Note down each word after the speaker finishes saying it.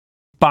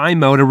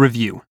BuyModa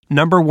Review,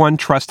 #1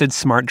 trusted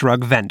smart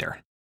drug vendor.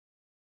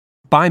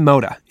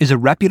 BuyModa is a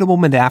reputable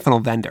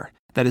modafinil vendor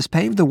that has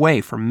paved the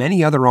way for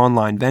many other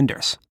online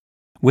vendors.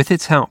 With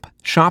its help,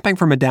 shopping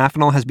for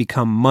modafinil has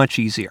become much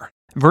easier,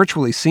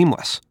 virtually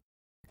seamless.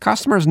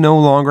 Customers no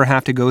longer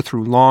have to go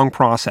through long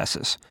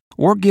processes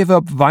or give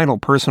up vital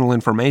personal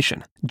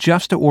information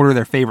just to order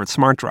their favorite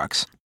smart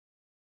drugs.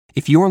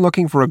 If you are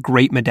looking for a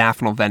great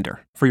modafinil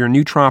vendor for your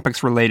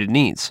nootropics-related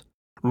needs,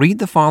 read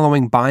the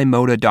following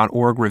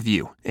BuyModa.org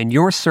review, and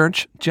your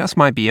search just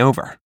might be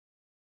over.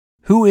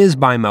 Who is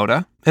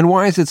BuyModa, and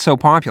why is it so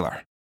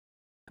popular?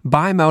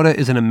 BuyModa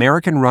is an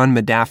American-run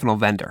modafinil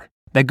vendor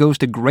that goes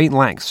to great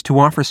lengths to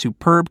offer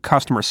superb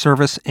customer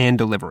service and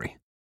delivery.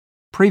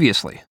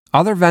 Previously,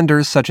 other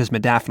vendors such as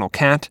Modafinil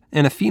Cat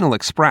and Modafinil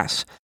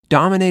Express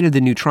dominated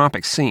the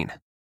nootropics scene.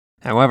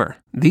 However,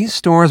 these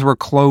stores were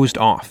closed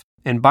off,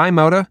 and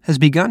BuyModa has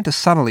begun to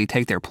subtly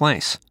take their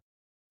place.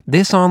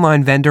 This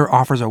online vendor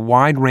offers a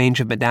wide range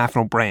of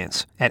modafinil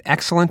brands at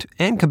excellent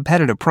and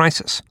competitive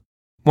prices.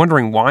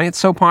 Wondering why it's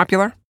so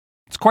popular?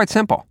 It's quite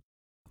simple.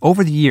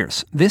 Over the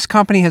years, this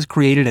company has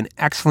created an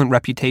excellent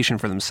reputation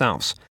for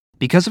themselves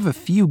because of a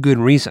few good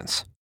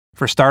reasons.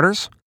 For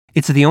starters,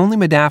 it's the only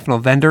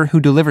modafinil vendor who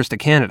delivers to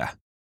Canada.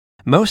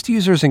 Most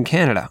users in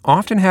Canada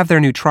often have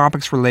their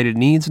nootropics-related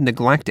needs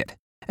neglected,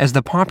 as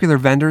the popular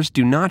vendors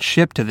do not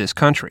ship to this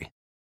country.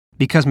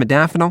 Because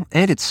modafinil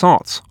and its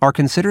salts are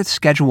considered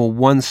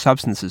Schedule I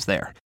substances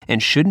there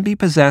and shouldn't be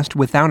possessed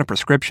without a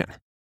prescription.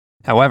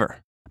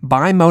 However,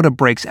 BuyModa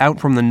breaks out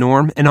from the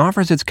norm and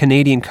offers its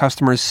Canadian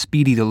customers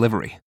speedy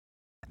delivery.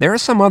 There are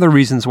some other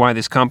reasons why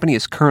this company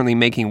is currently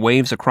making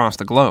waves across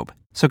the globe,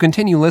 so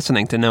continue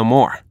listening to know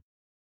more.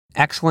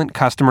 Excellent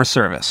customer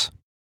service.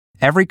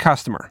 Every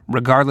customer,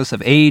 regardless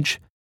of age,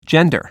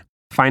 gender,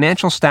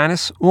 financial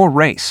status, or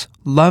race,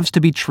 loves to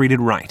be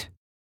treated right.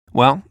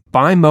 Well,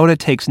 BuyModa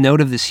takes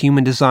note of this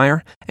human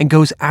desire and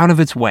goes out of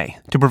its way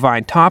to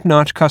provide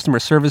top-notch customer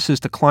services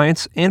to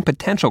clients and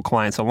potential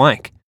clients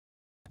alike.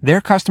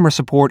 Their customer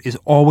support is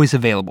always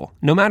available,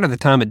 no matter the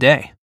time of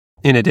day.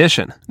 In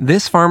addition,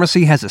 this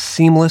pharmacy has a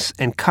seamless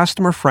and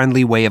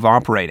customer-friendly way of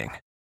operating.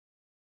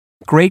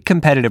 Great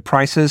competitive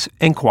prices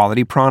and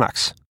quality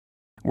products.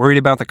 Worried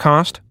about the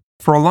cost?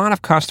 For a lot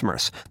of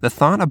customers, the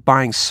thought of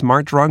buying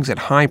smart drugs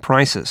at high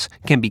prices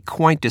can be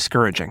quite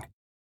discouraging.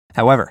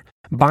 However,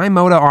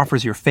 BuyModa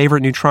offers your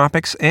favorite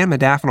nootropics and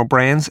modafinil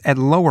brands at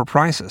lower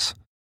prices.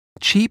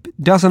 Cheap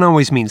doesn't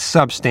always mean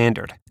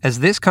substandard, as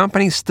this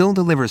company still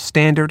delivers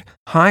standard,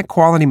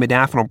 high-quality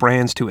modafinil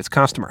brands to its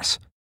customers.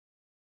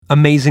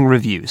 Amazing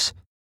reviews.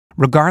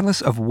 Regardless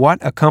of what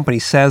a company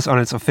says on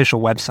its official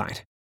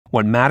website,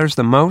 what matters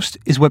the most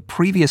is what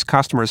previous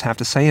customers have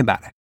to say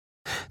about it.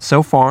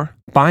 So far,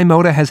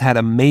 BuyModa has had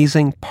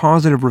amazing,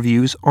 positive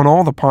reviews on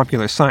all the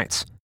popular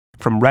sites,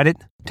 from Reddit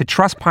to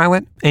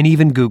Trustpilot and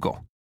even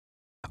Google.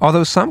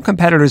 Although some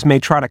competitors may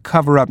try to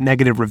cover up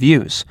negative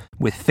reviews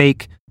with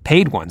fake,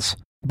 paid ones,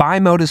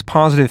 BuyModa's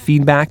positive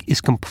feedback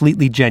is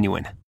completely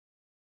genuine.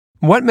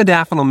 What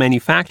modafinil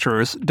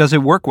manufacturers does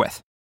it work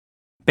with?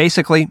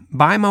 Basically,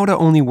 BuyModa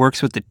only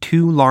works with the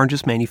two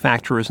largest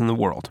manufacturers in the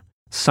world,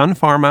 Sun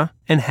Pharma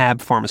and HAB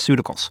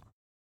Pharmaceuticals.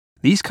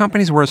 These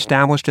companies were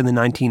established in the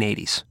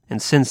 1980s,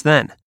 and since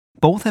then,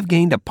 both have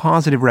gained a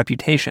positive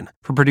reputation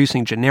for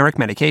producing generic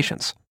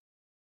medications.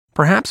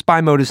 Perhaps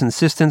BuyModa's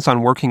insistence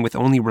on working with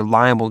only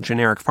reliable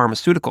generic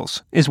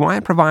pharmaceuticals is why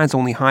it provides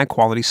only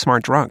high-quality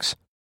smart drugs.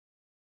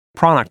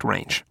 Product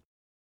range.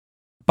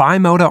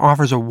 BuyModa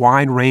offers a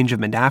wide range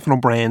of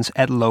modafinil brands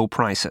at low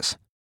prices.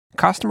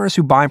 Customers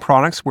who buy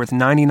products worth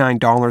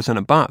 $99 and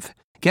above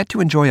get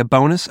to enjoy a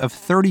bonus of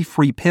 30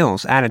 free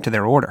pills added to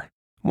their order.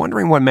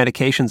 Wondering what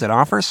medications it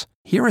offers?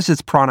 Here is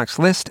its products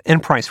list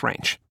and price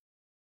range.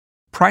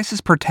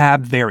 Prices per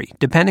tab vary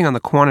depending on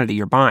the quantity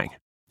you're buying.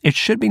 It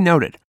should be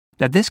noted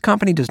that this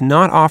company does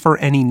not offer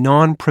any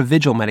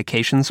non-Provigil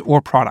medications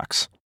or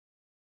products.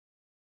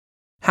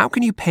 How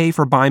can you pay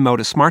for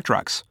BuyModa smart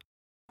drugs?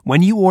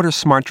 When you order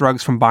smart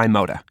drugs from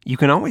BuyModa, you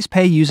can always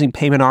pay using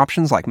payment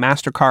options like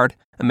MasterCard,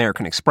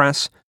 American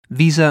Express,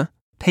 Visa,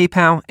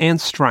 PayPal,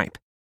 and Stripe.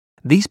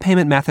 These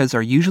payment methods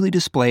are usually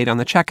displayed on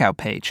the checkout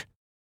page.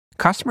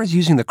 Customers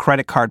using the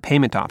credit card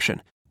payment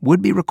option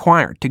would be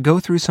required to go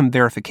through some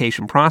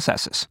verification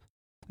processes.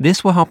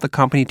 This will help the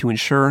company to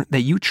ensure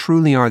that you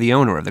truly are the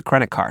owner of the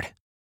credit card.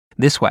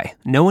 This way,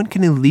 no one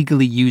can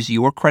illegally use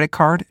your credit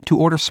card to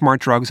order smart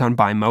drugs on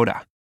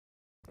BuyModa.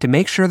 To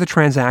make sure the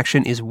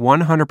transaction is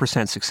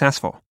 100%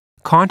 successful,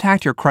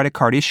 contact your credit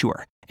card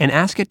issuer and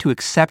ask it to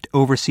accept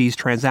overseas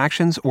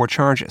transactions or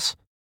charges.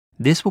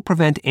 This will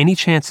prevent any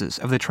chances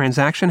of the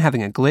transaction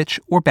having a glitch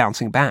or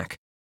bouncing back.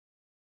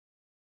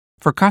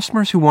 For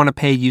customers who want to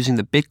pay using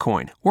the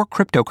Bitcoin or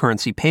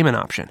cryptocurrency payment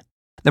option,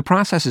 the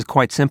process is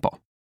quite simple.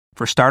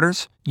 For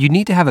starters, you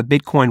need to have a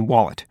Bitcoin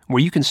wallet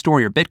where you can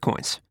store your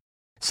Bitcoins.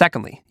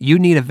 Secondly, you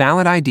need a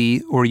valid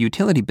ID or a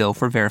utility bill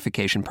for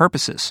verification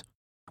purposes.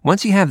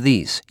 Once you have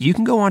these, you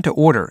can go on to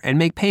order and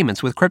make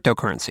payments with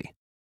cryptocurrency.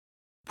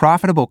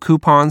 Profitable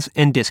coupons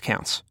and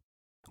discounts.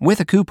 With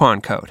a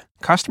coupon code,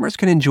 customers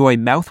can enjoy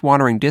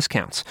mouth-watering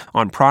discounts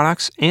on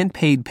products and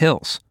paid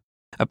pills.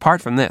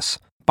 Apart from this,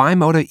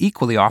 BuyModa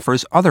equally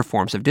offers other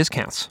forms of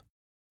discounts.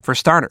 For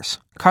starters,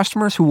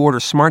 customers who order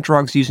smart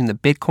drugs using the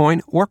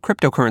Bitcoin or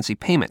cryptocurrency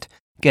payment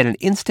get an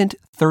instant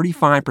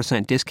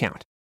 35%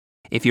 discount.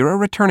 If you're a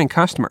returning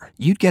customer,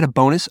 you'd get a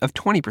bonus of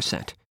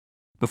 20%.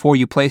 Before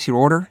you place your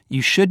order,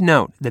 you should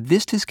note that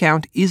this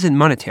discount isn't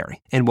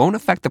monetary and won't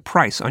affect the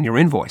price on your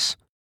invoice.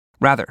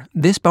 Rather,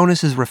 this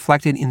bonus is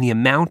reflected in the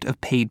amount of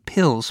paid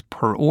pills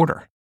per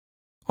order.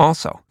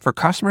 Also, for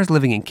customers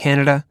living in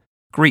Canada,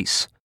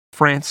 Greece,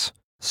 France,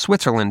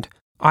 Switzerland,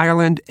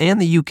 Ireland,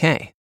 and the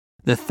UK,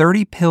 the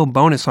 30-pill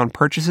bonus on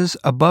purchases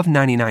above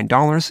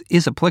 $99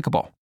 is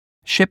applicable.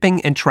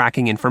 Shipping and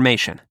tracking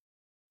information.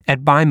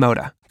 At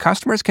BuyModa,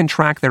 customers can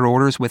track their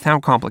orders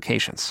without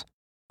complications.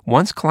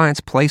 Once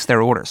clients place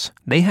their orders,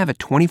 they have a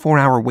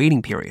 24-hour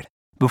waiting period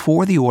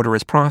before the order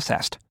is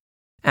processed.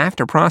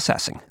 After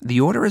processing, the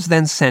order is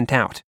then sent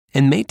out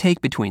and may take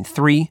between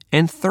 3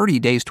 and 30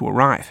 days to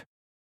arrive.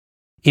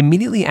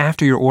 Immediately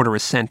after your order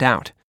is sent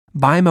out,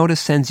 BuyModa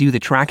sends you the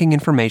tracking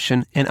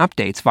information and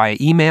updates via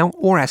email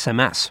or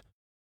SMS.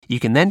 You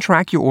can then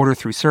track your order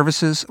through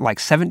services like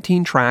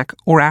 17Track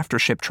or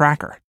AfterShip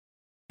Tracker.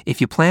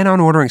 If you plan on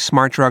ordering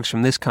smart drugs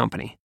from this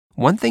company,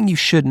 one thing you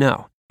should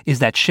know is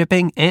that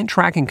shipping and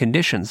tracking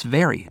conditions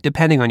vary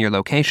depending on your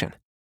location.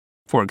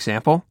 For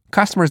example,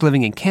 customers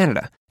living in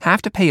Canada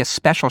have to pay a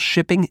special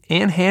shipping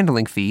and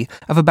handling fee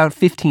of about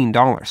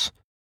 $15.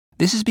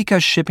 This is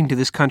because shipping to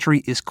this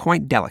country is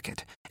quite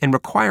delicate and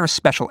requires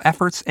special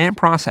efforts and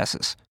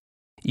processes.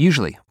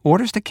 Usually,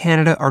 orders to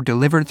Canada are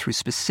delivered through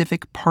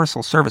specific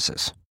parcel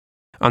services.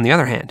 On the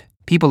other hand,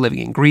 people living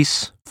in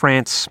Greece,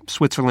 France,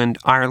 Switzerland,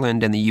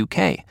 Ireland, and the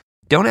UK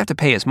don't have to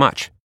pay as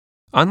much.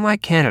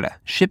 Unlike Canada,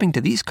 shipping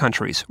to these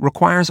countries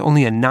requires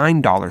only a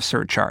 $9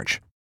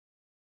 surcharge.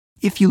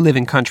 If you live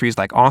in countries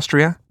like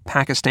Austria,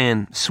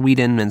 Pakistan,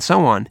 Sweden, and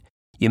so on,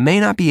 you may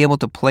not be able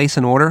to place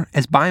an order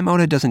as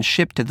BuyModa doesn't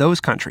ship to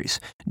those countries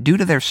due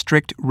to their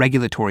strict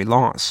regulatory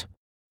laws.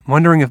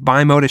 Wondering if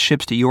BuyModa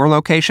ships to your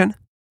location?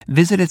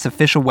 Visit its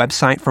official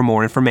website for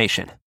more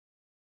information.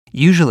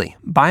 Usually,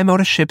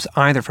 BuyModa ships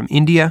either from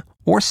India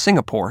or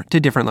Singapore to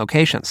different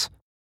locations.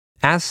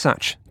 As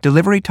such,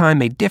 delivery time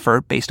may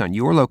differ based on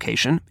your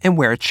location and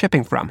where it's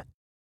shipping from.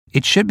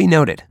 It should be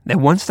noted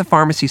that once the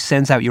pharmacy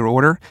sends out your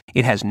order,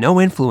 it has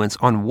no influence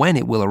on when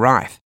it will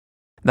arrive.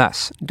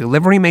 Thus,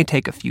 delivery may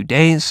take a few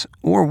days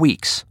or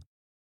weeks.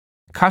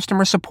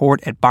 Customer support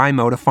at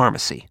BuyModa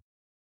Pharmacy.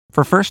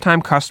 For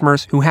first-time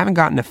customers who haven't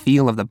gotten a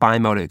feel of the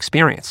BuyModa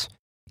experience,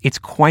 it's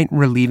quite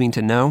relieving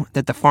to know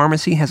that the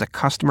pharmacy has a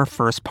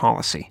customer-first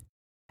policy.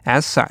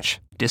 As such,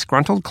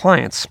 disgruntled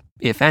clients,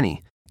 if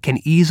any, can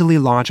easily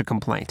lodge a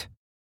complaint.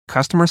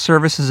 Customer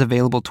service is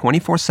available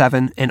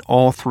 24/7 and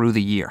all through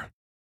the year.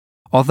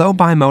 Although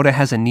BuyModa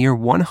has a near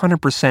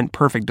 100%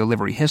 perfect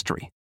delivery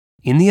history,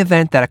 in the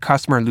event that a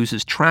customer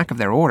loses track of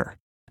their order,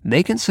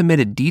 they can submit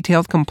a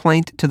detailed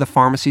complaint to the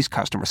pharmacy's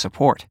customer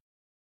support.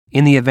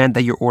 In the event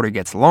that your order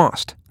gets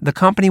lost, the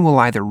company will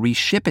either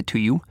reship it to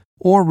you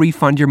or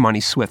refund your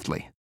money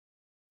swiftly.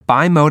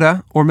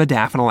 BuyModa or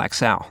Modafinil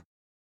XL.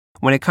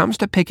 When it comes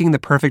to picking the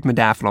perfect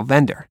modafinil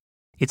vendor,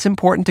 it's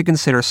important to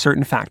consider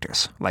certain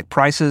factors like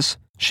prices,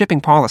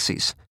 shipping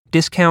policies,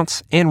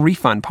 discounts, and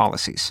refund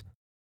policies.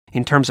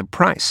 In terms of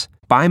price,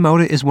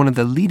 BuyModa is one of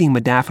the leading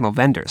modafinil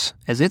vendors,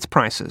 as its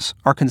prices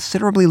are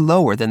considerably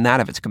lower than that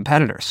of its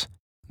competitors.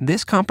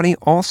 This company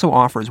also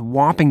offers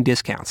whopping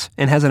discounts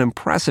and has an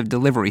impressive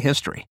delivery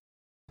history.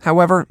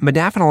 However,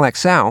 Modafinil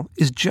XL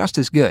is just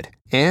as good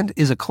and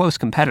is a close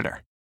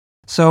competitor.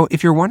 So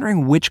if you're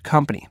wondering which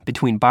company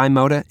between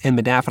BuyModa and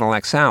Modafinil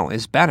XL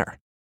is better,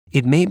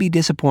 it may be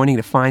disappointing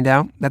to find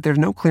out that there's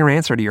no clear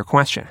answer to your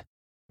question.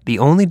 The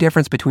only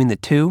difference between the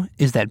two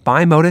is that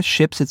BuyModa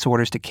ships its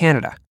orders to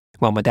Canada,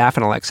 while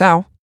Modafinil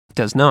XL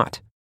does not.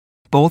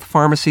 Both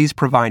pharmacies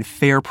provide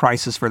fair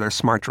prices for their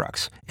smart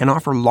drugs and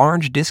offer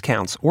large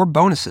discounts or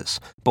bonuses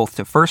both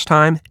to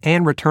first-time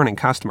and returning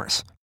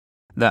customers.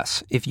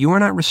 Thus, if you are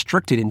not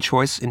restricted in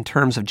choice in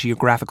terms of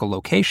geographical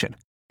location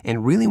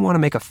and really want to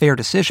make a fair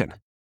decision,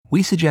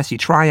 we suggest you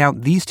try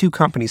out these two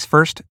companies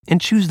first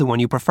and choose the one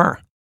you prefer.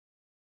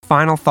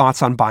 Final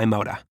thoughts on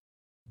BuyModa.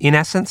 In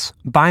essence,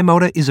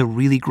 BuyModa is a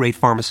really great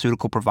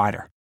pharmaceutical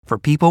provider for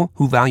people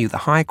who value the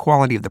high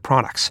quality of the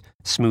products,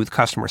 smooth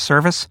customer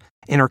service,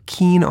 and are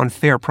keen on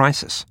fair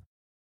prices.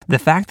 The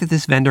fact that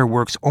this vendor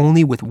works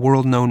only with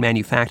world-known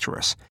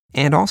manufacturers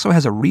and also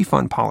has a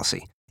refund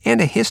policy and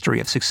a history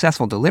of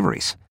successful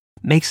deliveries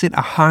makes it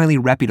a highly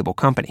reputable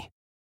company.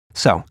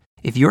 So,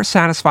 if you're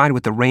satisfied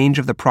with the range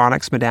of the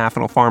products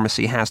Modafinil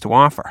Pharmacy has to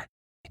offer,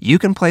 you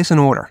can place an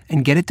order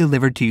and get it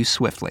delivered to you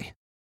swiftly.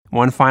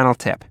 One final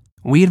tip.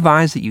 We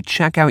advise that you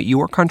check out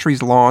your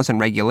country's laws and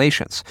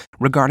regulations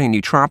regarding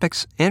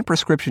nootropics and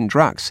prescription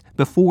drugs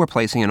before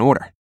placing an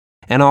order.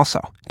 And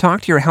also,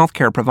 talk to your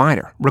healthcare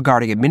provider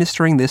regarding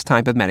administering this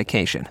type of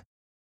medication.